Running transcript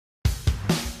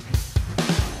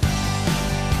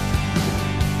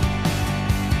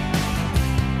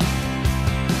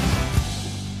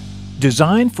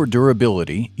Designed for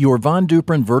durability, your Von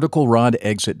Duprin vertical rod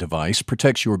exit device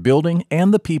protects your building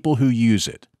and the people who use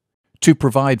it. To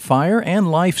provide fire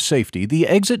and life safety, the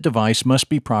exit device must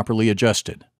be properly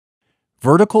adjusted.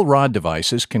 Vertical rod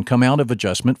devices can come out of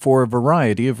adjustment for a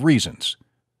variety of reasons.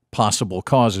 Possible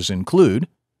causes include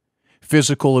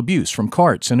physical abuse from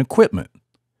carts and equipment,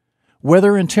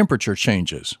 weather and temperature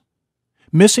changes,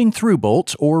 missing through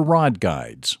bolts or rod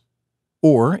guides,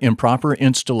 or improper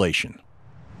installation.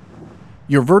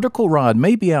 Your vertical rod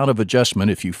may be out of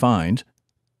adjustment if you find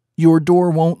your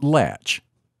door won't latch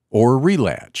or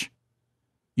relatch,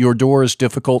 your door is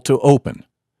difficult to open,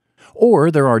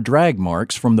 or there are drag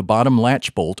marks from the bottom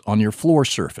latch bolt on your floor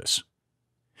surface.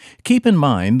 Keep in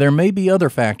mind there may be other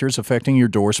factors affecting your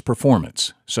door's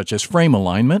performance, such as frame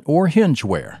alignment or hinge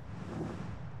wear.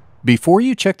 Before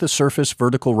you check the surface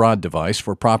vertical rod device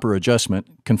for proper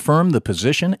adjustment, confirm the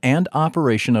position and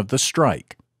operation of the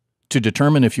strike. To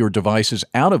determine if your device is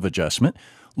out of adjustment,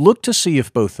 look to see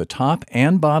if both the top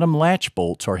and bottom latch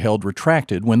bolts are held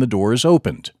retracted when the door is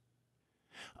opened.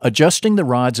 Adjusting the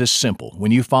rods is simple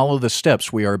when you follow the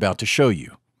steps we are about to show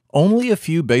you. Only a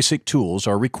few basic tools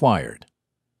are required: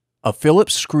 a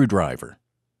Phillips screwdriver,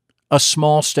 a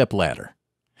small stepladder,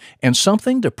 and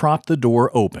something to prop the door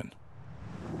open.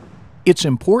 It's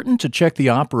important to check the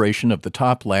operation of the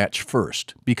top latch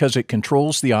first because it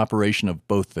controls the operation of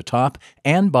both the top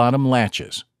and bottom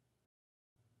latches.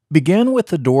 Begin with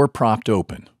the door propped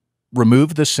open.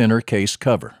 Remove the center case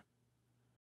cover,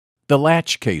 the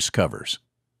latch case covers,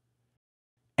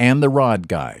 and the rod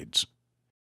guides.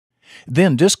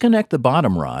 Then disconnect the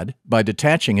bottom rod by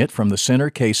detaching it from the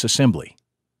center case assembly.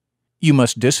 You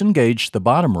must disengage the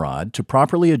bottom rod to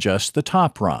properly adjust the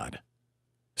top rod.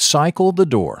 Cycle the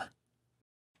door.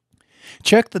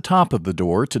 Check the top of the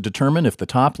door to determine if the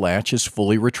top latch is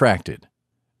fully retracted.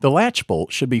 The latch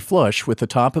bolt should be flush with the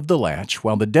top of the latch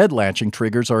while the dead latching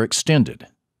triggers are extended.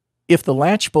 If the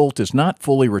latch bolt is not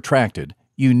fully retracted,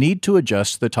 you need to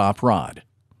adjust the top rod.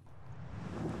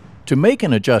 To make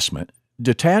an adjustment,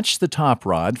 detach the top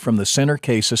rod from the center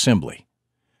case assembly.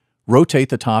 Rotate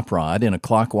the top rod in a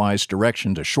clockwise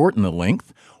direction to shorten the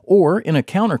length, or in a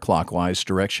counterclockwise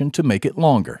direction to make it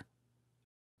longer.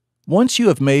 Once you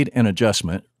have made an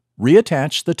adjustment,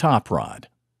 reattach the top rod.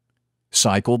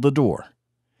 Cycle the door.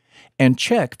 And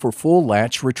check for full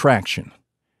latch retraction.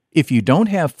 If you don't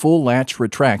have full latch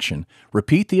retraction,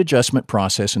 repeat the adjustment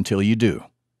process until you do.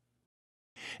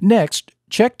 Next,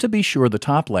 check to be sure the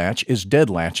top latch is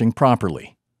dead latching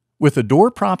properly. With the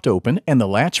door propped open and the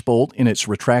latch bolt in its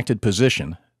retracted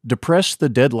position, depress the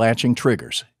dead latching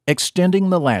triggers,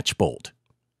 extending the latch bolt.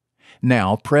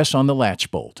 Now press on the latch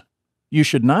bolt. You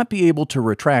should not be able to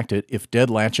retract it if dead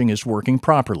latching is working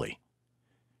properly.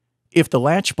 If the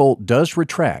latch bolt does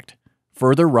retract,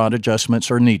 further rod adjustments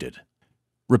are needed.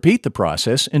 Repeat the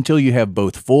process until you have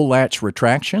both full latch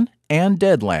retraction and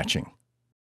dead latching.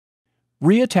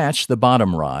 Reattach the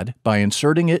bottom rod by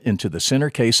inserting it into the center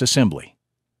case assembly.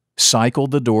 Cycle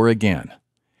the door again.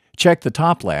 Check the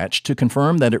top latch to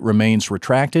confirm that it remains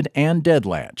retracted and dead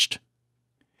latched.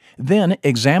 Then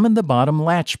examine the bottom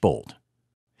latch bolt.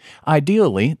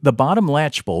 Ideally, the bottom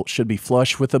latch bolt should be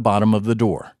flush with the bottom of the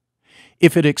door.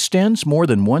 If it extends more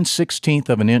than 1/16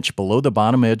 of an inch below the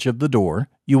bottom edge of the door,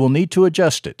 you will need to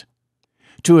adjust it.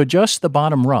 To adjust the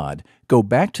bottom rod, go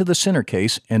back to the center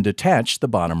case and detach the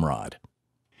bottom rod.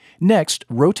 Next,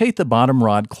 rotate the bottom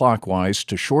rod clockwise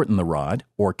to shorten the rod,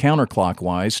 or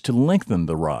counterclockwise to lengthen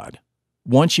the rod.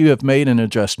 Once you have made an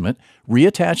adjustment,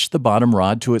 reattach the bottom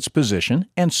rod to its position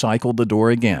and cycle the door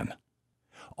again.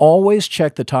 Always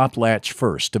check the top latch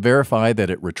first to verify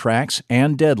that it retracts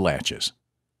and dead latches.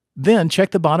 Then check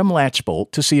the bottom latch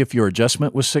bolt to see if your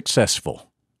adjustment was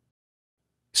successful.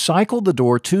 Cycle the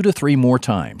door 2 to 3 more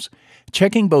times,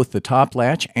 checking both the top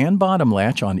latch and bottom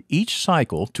latch on each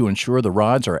cycle to ensure the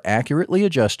rods are accurately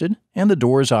adjusted and the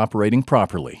door is operating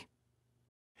properly.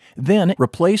 Then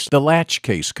replace the latch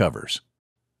case covers,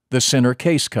 the center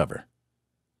case cover,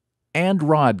 and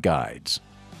rod guides.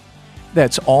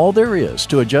 That's all there is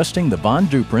to adjusting the Von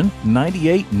Duprin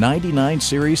 9899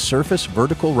 Series Surface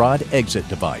Vertical Rod Exit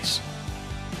device.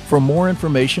 For more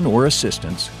information or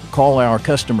assistance, call our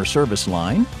customer service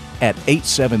line at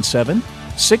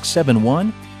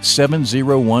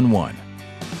 877-671-7011.